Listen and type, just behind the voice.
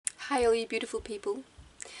Hi all you beautiful people.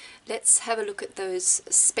 Let's have a look at those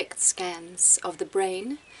SPECT scans of the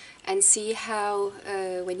brain and see how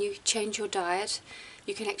when you change your diet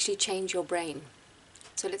you can actually change your brain.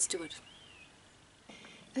 So let's do it.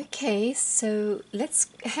 Okay, so let's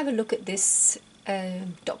have a look at this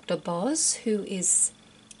Dr. Bose, who is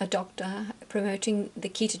a doctor promoting the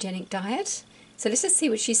ketogenic diet. So let's just see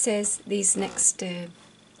what she says these next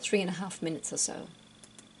 3.5 minutes or so.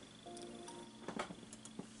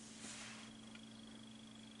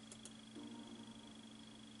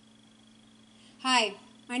 Hi,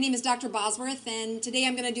 my name is Dr. Bosworth, and today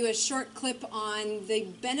I'm going to do a short clip on the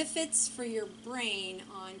benefits for your brain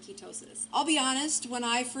on ketosis. I'll be honest, when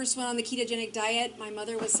I first went on the ketogenic diet, my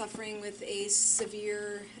mother was suffering with a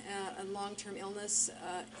severe and long-term illness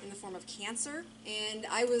in the form of cancer, and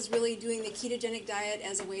I was really doing the ketogenic diet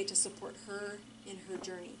as a way to support her in her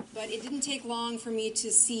journey. But it didn't take long for me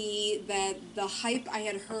to see that the hype I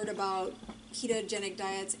had heard about ketogenic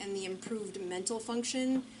diets and the improved mental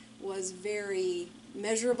function was very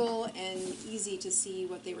measurable and easy to see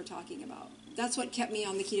what they were talking about. That's what kept me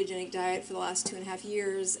on the ketogenic diet for the last 2.5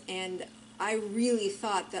 years, and I really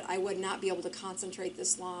thought that I would not be able to concentrate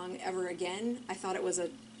this long ever again. I thought it was a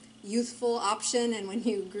youthful option, and when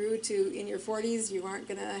you grew to in your 40s, you aren't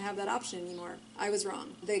going to have that option anymore. I was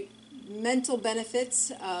wrong. The mental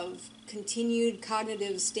benefits of continued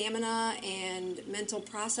cognitive stamina and mental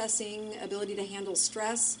processing, ability to handle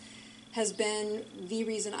stress, has been the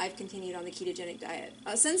reason I've continued on the ketogenic diet.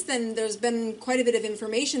 Since then, there's been quite a bit of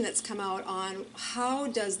information that's come out on how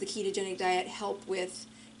does the ketogenic diet help with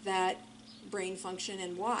that brain function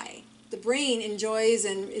and why. The brain enjoys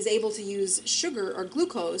and is able to use sugar or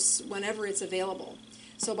glucose whenever it's available.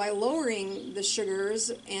 So by lowering the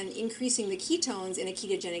sugars and increasing the ketones in a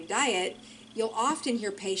ketogenic diet, you'll often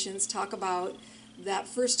hear patients talk about that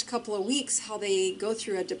first couple of weeks, how they go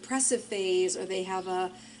through a depressive phase, or they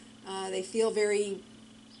have they feel very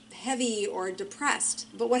heavy or depressed.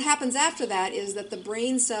 But what happens after that is that the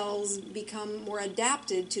brain cells become more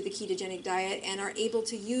adapted to the ketogenic diet and are able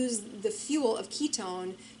to use the fuel of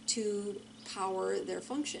ketone to power their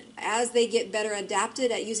function. As they get better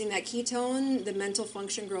adapted at using that ketone, the mental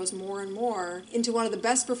function grows more and more into one of the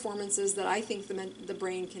best performances that I think the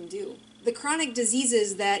brain can do. The chronic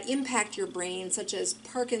diseases that impact your brain, such as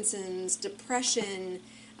Parkinson's, depression,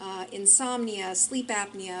 insomnia, sleep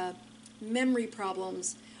apnea, memory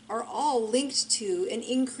problems, are all linked to an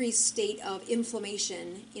increased state of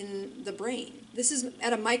inflammation in the brain. This is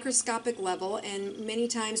at a microscopic level, and many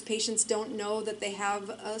times patients don't know that they have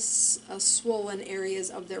a swollen areas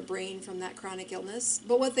of their brain from that chronic illness.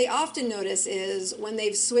 But what they often notice is when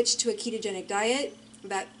they've switched to a ketogenic diet,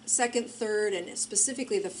 that second, third, and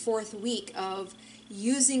specifically the fourth week of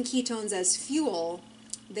using ketones as fuel,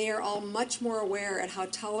 they are all much more aware at how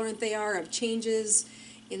tolerant they are of changes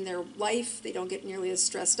in their life. They don't get nearly as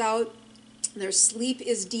stressed out. Their sleep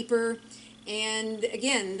is deeper. And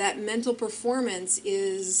again, that mental performance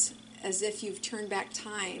is as if you've turned back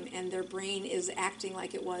time and their brain is acting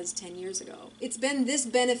like it was 10 years ago. It's been this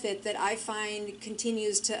benefit that I find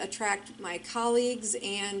continues to attract my colleagues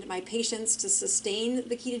and my patients to sustain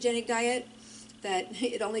the ketogenic diet, that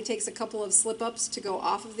it only takes a couple of slip-ups to go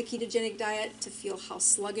off of the ketogenic diet to feel how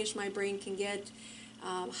sluggish my brain can get,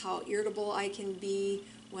 how irritable I can be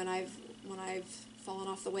when I've fallen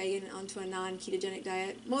off the wagon onto a non-ketogenic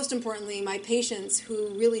diet. Most importantly, my patients who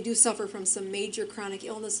really do suffer from some major chronic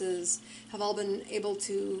illnesses have all been able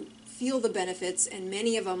to feel the benefits, and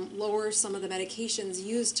many of them lower some of the medications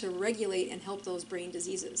used to regulate and help those brain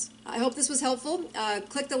diseases. I hope this was helpful.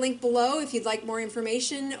 Click the link below if you'd like more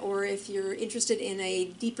information, or if you're interested in a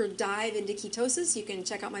deeper dive into ketosis, you can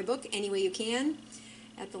check out my book Any Way You Can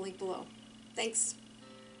at the link below. Thanks.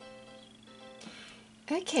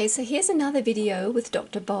 Okay, so here's another video with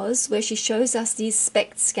Dr. Bose where she shows us these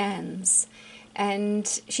SPECT scans,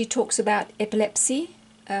 and she talks about epilepsy,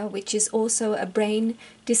 which is also a brain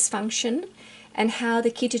dysfunction, and how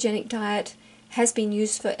the ketogenic diet has been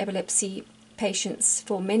used for epilepsy patients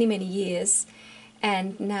for many, many years,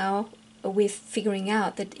 and now we're figuring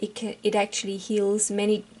out that it actually heals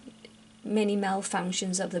many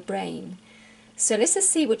malfunctions of the brain. So let's just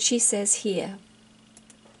see what she says here.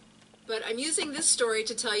 But I'm using this story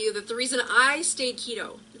to tell you that the reason I stayed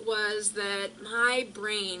keto was that my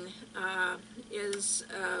brain is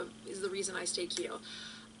the reason I stayed keto.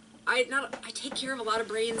 I take care of a lot of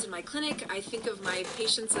brains in my clinic. I think of my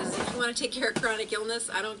patients as, if you want to take care of chronic illness,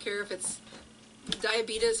 I don't care if it's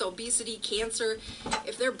diabetes, obesity, cancer,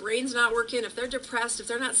 if their brain's not working, if they're depressed, if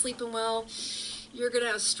they're not sleeping well, you're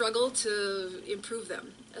going to struggle to improve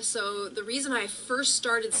them. So the reason I first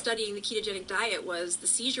started studying the ketogenic diet was the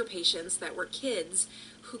seizure patients that were kids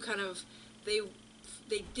who kind of, they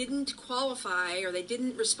didn't qualify or they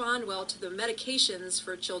didn't respond well to the medications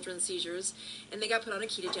for children's seizures, and they got put on a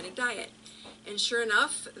ketogenic diet. And sure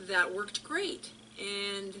enough, that worked great.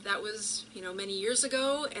 And that was, many years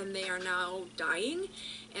ago, and they are now dying.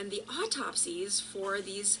 And the autopsies for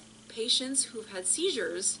these patients who've had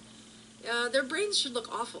seizures, their brains should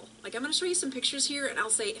look awful. Like, I'm going to show you some pictures here, and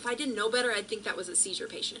I'll say, if I didn't know better, I'd think that was a seizure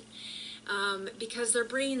patient. Because their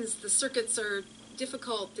brains, the circuits are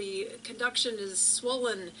difficult, the conduction is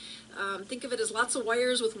swollen. Think of it as lots of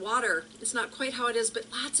wires with water. It's not quite how it is, but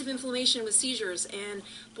lots of inflammation with seizures. And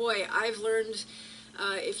boy, I've learned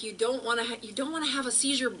if you don't want to have a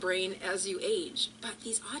seizure brain as you age. But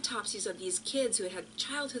these autopsies of these kids who had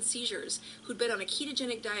childhood seizures, who'd been on a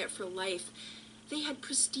ketogenic diet for life, they had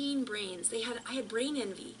pristine brains. I had brain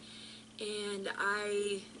envy, and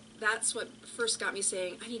that's what first got me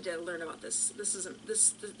saying, I need to learn about this.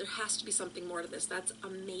 There has to be something more to this. That's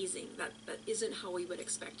amazing. That isn't how we would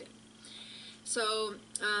expect it. So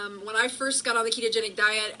when I first got on the ketogenic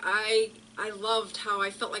diet, I loved how I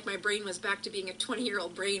felt like my brain was back to being a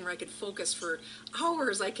 20-year-old brain where I could focus for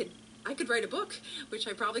hours. I could write a book, which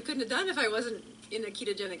I probably couldn't have done if I wasn't in a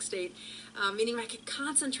ketogenic state, meaning I could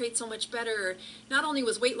concentrate so much better. Not only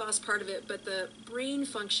was weight loss part of it, but the brain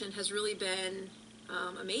function has really been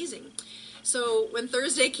amazing. So when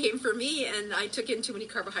Thursday came for me and I took in too many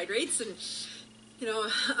carbohydrates, and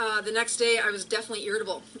the next day I was definitely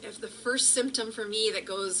irritable. If the first symptom for me that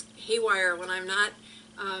goes haywire when I'm not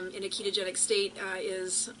in a ketogenic state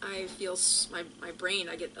is I feel my brain,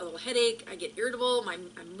 I get a little headache, I get irritable,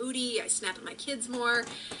 I'm moody, I snap at my kids more,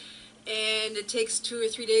 and it takes 2 or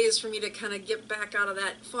 3 days for me to kind of get back out of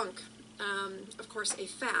that funk. Of course, a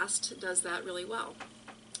fast does that really well.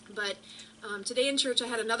 But today in church I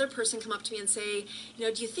had another person come up to me and say,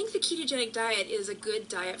 do you think the ketogenic diet is a good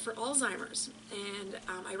diet for Alzheimer's? And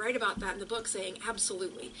I write about that in the book, saying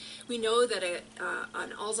absolutely. We know that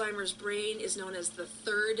an Alzheimer's brain is known as the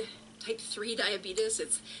third type 3 diabetes.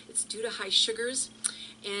 It's due to high sugars.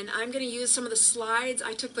 And I'm going to use some of the slides.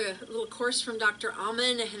 I took the little course from Dr.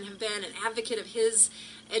 Amen and have been an advocate of his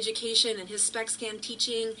education and his SPECT scan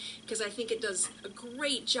teaching, because I think it does a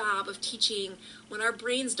great job of teaching when our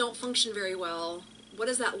brains don't function very well, what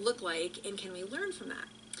does that look like, and can we learn from that?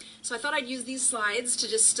 So I thought I'd use these slides to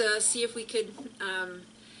just see if we could,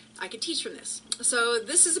 I could teach from this. So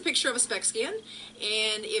this is a picture of a SPECT scan,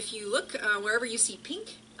 and if you look wherever you see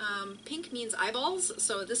pink, pink means eyeballs.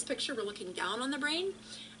 So this picture we're looking down on the brain.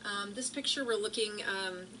 This picture we're looking,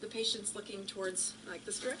 the patient's looking towards like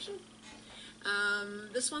this direction.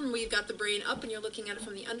 This one we've got the brain up and you're looking at it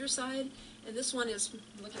from the underside, and this one is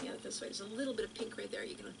looking at it this way. There's a little bit of pink right there.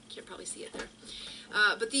 You can't probably see it there.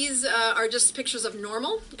 But these are just pictures of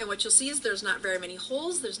normal, and what you'll see is there's not very many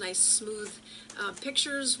holes. There's nice smooth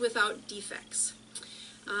pictures without defects.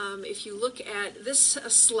 If you look at this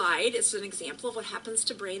slide, it's an example of what happens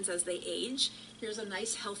to brains as they age. Here's a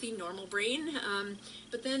nice, healthy, normal brain.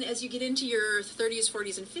 But then as you get into your 30s,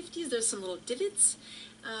 40s, and 50s, there's some little divots.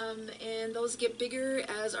 And those get bigger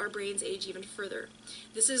as our brains age even further.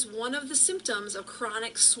 This is one of the symptoms of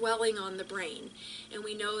chronic swelling on the brain. And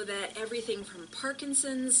we know that everything from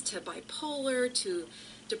Parkinson's to bipolar to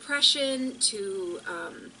depression to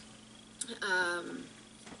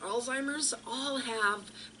Alzheimer's all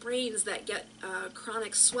have brains that get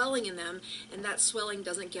chronic swelling in them, and that swelling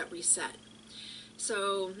doesn't get reset.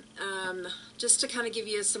 So just to kind of give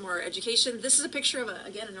you some more education, this is a picture of,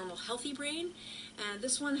 again, a normal healthy brain, and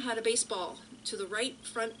this one had a baseball to the right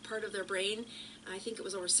front part of their brain. I think it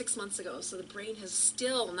was over 6 months ago, so the brain has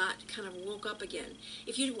still not kind of woke up again.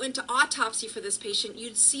 If you went to autopsy for this patient,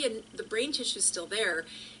 you'd see the brain tissue is still there.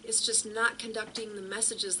 It's just not conducting the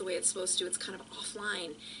messages the way it's supposed to. It's kind of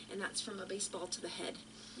offline, and that's from a baseball to the head.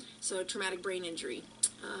 So a traumatic brain injury.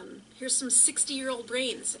 Here's some 60-year-old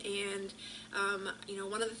brains, and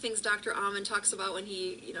one of the things Dr. Amen talks about when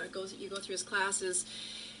you go through his class is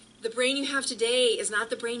the brain you have today is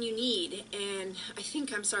not the brain you need. And I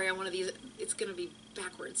think, I'm sorry, on one of these, it's going to be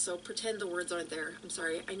backwards, so pretend the words aren't there. I'm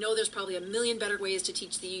sorry. I know there's probably a million better ways to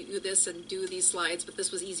teach you this and do these slides, but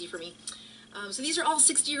this was easy for me. So these are all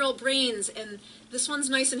 60-year-old brains, and this one's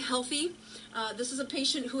nice and healthy. This is a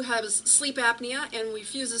patient who has sleep apnea and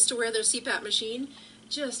refuses to wear their CPAP machine.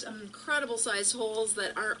 Just incredible sized holes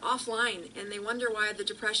that are offline, and they wonder why the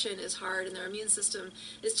depression is hard, and their immune system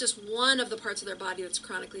is just one of the parts of their body that's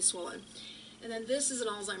chronically swollen. And then this is an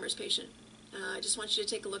Alzheimer's patient. I just want you to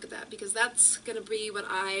take a look at that, because that's going to be what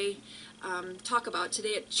I talk about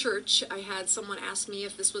today at church. I had someone ask me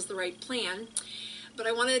if this was the right plan, but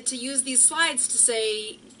I wanted to use these slides to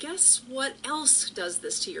say, guess what else does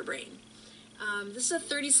this to your brain? This is a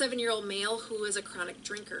 37-year-old male who is a chronic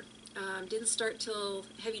drinker. Didn't start till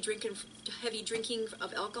heavy drinking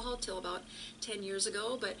of alcohol till about 10 years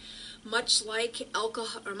ago, but much like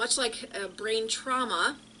alcohol, or much like brain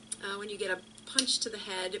trauma, when you get a punch to the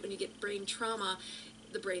head, when you get brain trauma,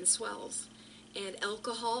 the brain swells. And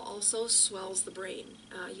alcohol also swells the brain.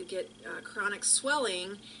 You get chronic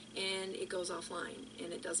swelling, and it goes offline,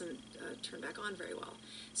 and it doesn't turn back on very well.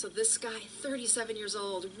 So this guy, 37 years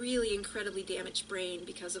old, really incredibly damaged brain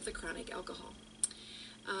because of the chronic alcohol.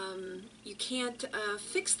 You can't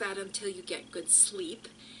fix that until you get good sleep,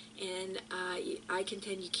 and I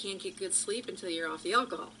contend you can't get good sleep until you're off the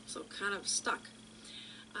alcohol, so kind of stuck.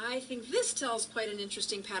 I think this tells quite an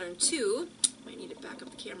interesting pattern too. Might need to back up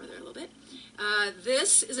the camera there a little bit.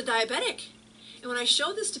 This is a diabetic, and when I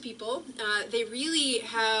show this to people, they really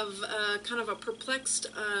have kind of a perplexed,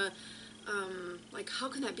 like, how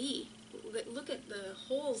can that be? Look at the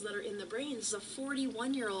holes that are in the brain. This is a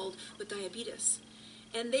 41-year-old with diabetes.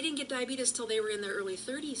 And they didn't get diabetes till they were in their early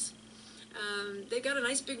 30s. They've got a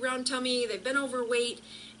nice big round tummy, they've been overweight,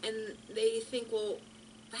 and they think, well,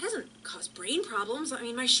 that doesn't cause brain problems. I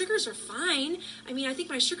mean, my sugars are fine. I mean, I think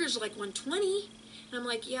my sugars are like 120. And I'm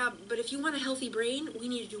like, yeah, but if you want a healthy brain, we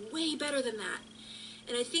need to do way better than that.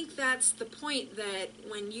 And I think that's the point, that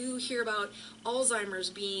when you hear about Alzheimer's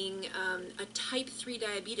being a type 3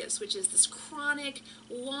 diabetes, which is this chronic,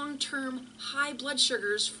 long-term high blood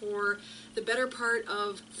sugars for the better part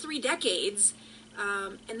of 3 decades,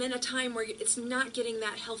 and then a time where it's not getting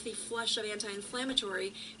that healthy flush of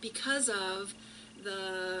anti-inflammatory because of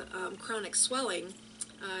the chronic swelling,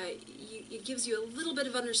 it gives you a little bit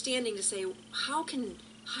of understanding to say, how can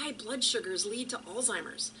high blood sugars lead to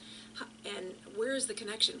Alzheimer's? And where is the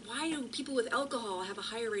connection? Why do people with alcohol have a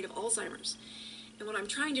higher rate of Alzheimer's? And what I'm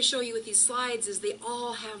trying to show you with these slides is they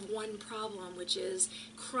all have one problem, which is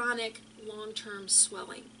chronic long-term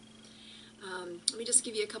swelling. Let me just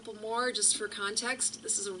give you a couple more just for context.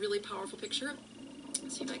 This is a really powerful picture.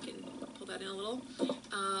 Let's see if I can pull that in a little.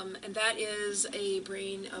 And that is a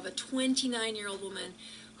brain of a 29-year-old woman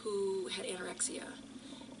who had anorexia.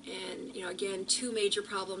 And, you know, again, 2 major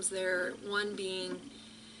problems there. One being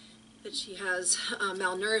that she has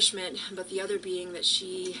malnourishment, but the other being that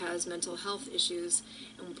she has mental health issues.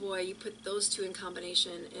 And boy, you put those 2 in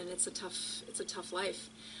combination, and it's a tough life.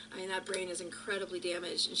 I mean, that brain is incredibly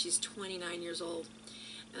damaged, and she's 29 years old.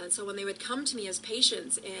 And so when they would come to me as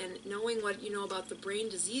patients, and knowing what you know about the brain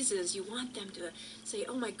diseases, you want them to say,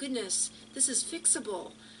 oh my goodness, this is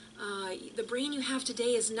fixable. The brain you have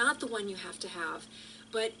today is not the one you have to have,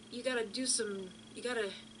 but you got to do some, you got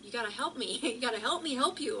to help me. You got to help me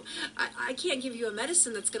help you. I can't give you a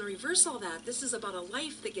medicine that's going to reverse all that. This is about a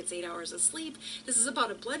life that gets 8 hours of sleep. This is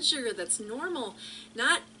about a blood sugar that's normal.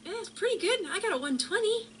 Not, it's pretty good. I got a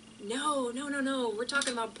 120. No. We're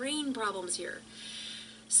talking about brain problems here.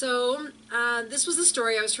 So this was the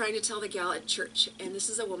story I was trying to tell the gal at church. And this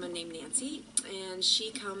is a woman named Nancy. And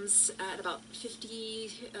she comes at about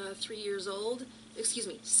 63 years old.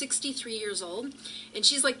 63 years old. And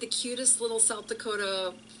she's like the cutest little South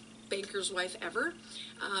Dakota banker's wife ever.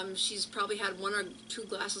 She's probably had 1 or 2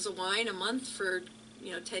 glasses of wine a month for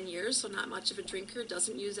 10 years, so not much of a drinker,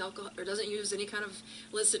 doesn't use alcohol or doesn't use any kind of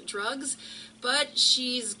illicit drugs, but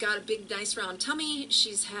she's got a big nice round tummy.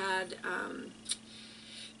 She's had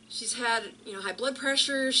high blood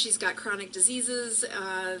pressure. She's got chronic diseases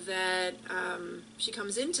that she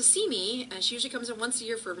comes in to see me, and she usually comes in once a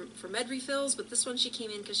year for med refills, but this one she came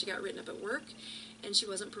in because she got written up at work, and she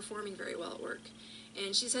wasn't performing very well at work.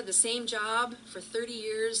 And she's had the same job for 30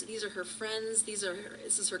 years. These are her friends. This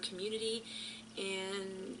is her community,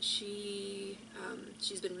 and she's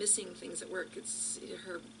been missing things at work.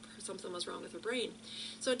 Something was wrong with her brain.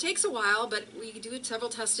 So it takes a while, but we do several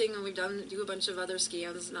testing, and do a bunch of other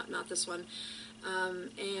scans, not this one.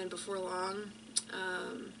 And before long,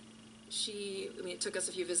 it took us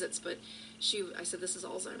a few visits, but I said, this is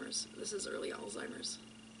Alzheimer's. This is early Alzheimer's.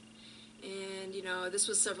 And, this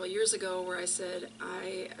was several years ago where I said,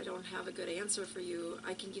 I don't have a good answer for you.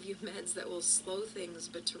 I can give you meds that will slow things,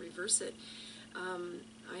 but to reverse it,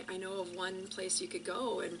 I know of one place you could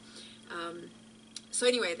go. And so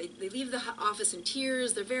anyway, they leave the office in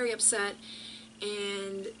tears. They're very upset.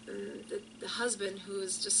 And the husband, who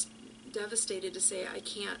is just devastated to say, I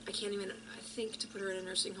can't even think to put her in a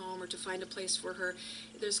nursing home or to find a place for her.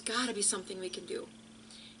 There's got to be something we can do.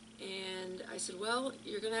 And I said, well,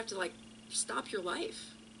 you're going to have to stop your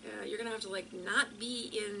life. You're going to have to like not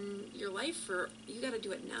be in your life for, you got to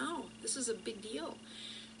do it now. This is a big deal.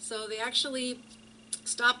 So they actually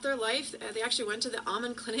stopped their life. They actually went to the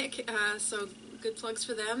almond clinic, so good plugs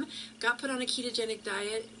for them. Got put on a ketogenic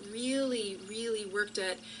diet, really, really worked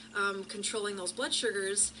at controlling those blood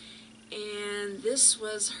sugars, and this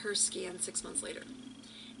was her scan 6 months later.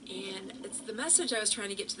 And it's the message I was trying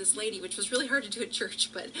to get to this lady, which was really hard to do at church,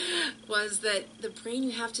 but was that the brain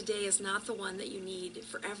you have today is not the one that you need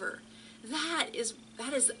forever. That is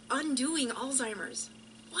undoing Alzheimer's.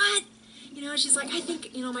 What? You know, she's like, I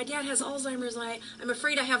think, you know, my dad has Alzheimer's, and I'm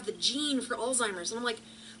afraid I have the gene for Alzheimer's. And I'm like,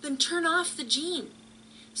 then turn off the gene.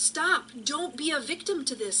 Stop. Don't be a victim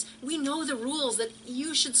to this. We know the rules that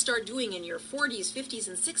you should start doing in your 40s, 50s,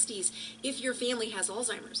 and 60s if your family has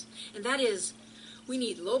Alzheimer's. And that is, we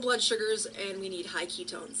need low blood sugars and we need high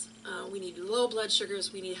ketones. We need low blood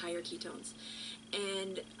sugars, we need higher ketones.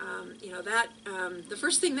 And, you know, that the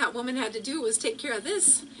first thing that woman had to do was take care of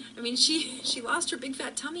this. I mean, she lost her big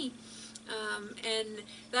fat tummy. And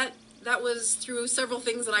that was through several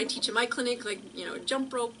things that I teach in my clinic, like, you know,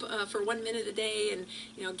 jump rope for 1 minute a day, and,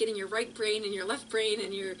 you know, getting your right brain and your left brain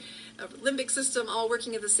and your limbic system all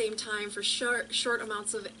working at the same time for short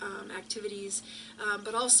amounts of activities,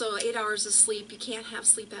 but also 8 hours of sleep. You can't have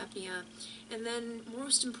sleep apnea. And then,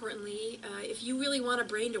 most importantly, if you really want a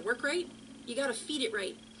brain to work right, you got to feed it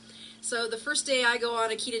right. So the first day I go on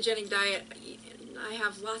a ketogenic diet, I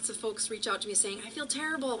have lots of folks reach out to me saying, I feel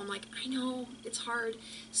terrible. I'm like, I know, it's hard.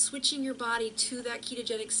 Switching your body to that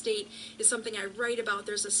ketogenic state is something I write about.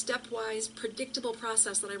 There's a stepwise, predictable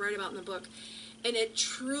process that I write about in the book. And it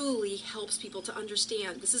truly helps people to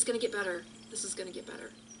understand, this is going to get better. This is going to get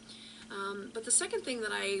better. But the second thing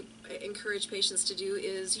that I encourage patients to do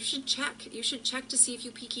is you should check. You should check to see if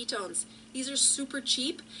you pee ketones. These are super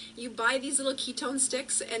cheap. You buy these little ketone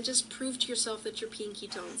sticks and just prove to yourself that you're peeing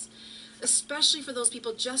ketones. Especially for those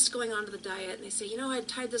people just going onto the diet and they say, you know, I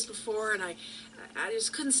tried this before and I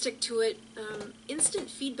just couldn't stick to it. Instant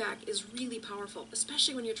feedback is really powerful,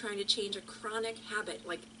 especially when you're trying to change a chronic habit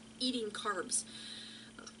like eating carbs.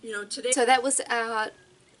 You know, today. So that was our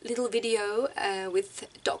little video with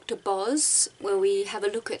Dr. Bose, where we have a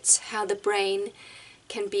look at how the brain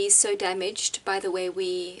can be so damaged by the way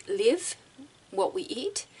we live, what we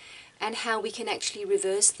eat, and how we can actually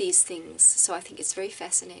reverse these things. So I think it's very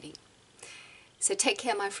fascinating. So take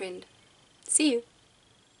care, my friend. See you.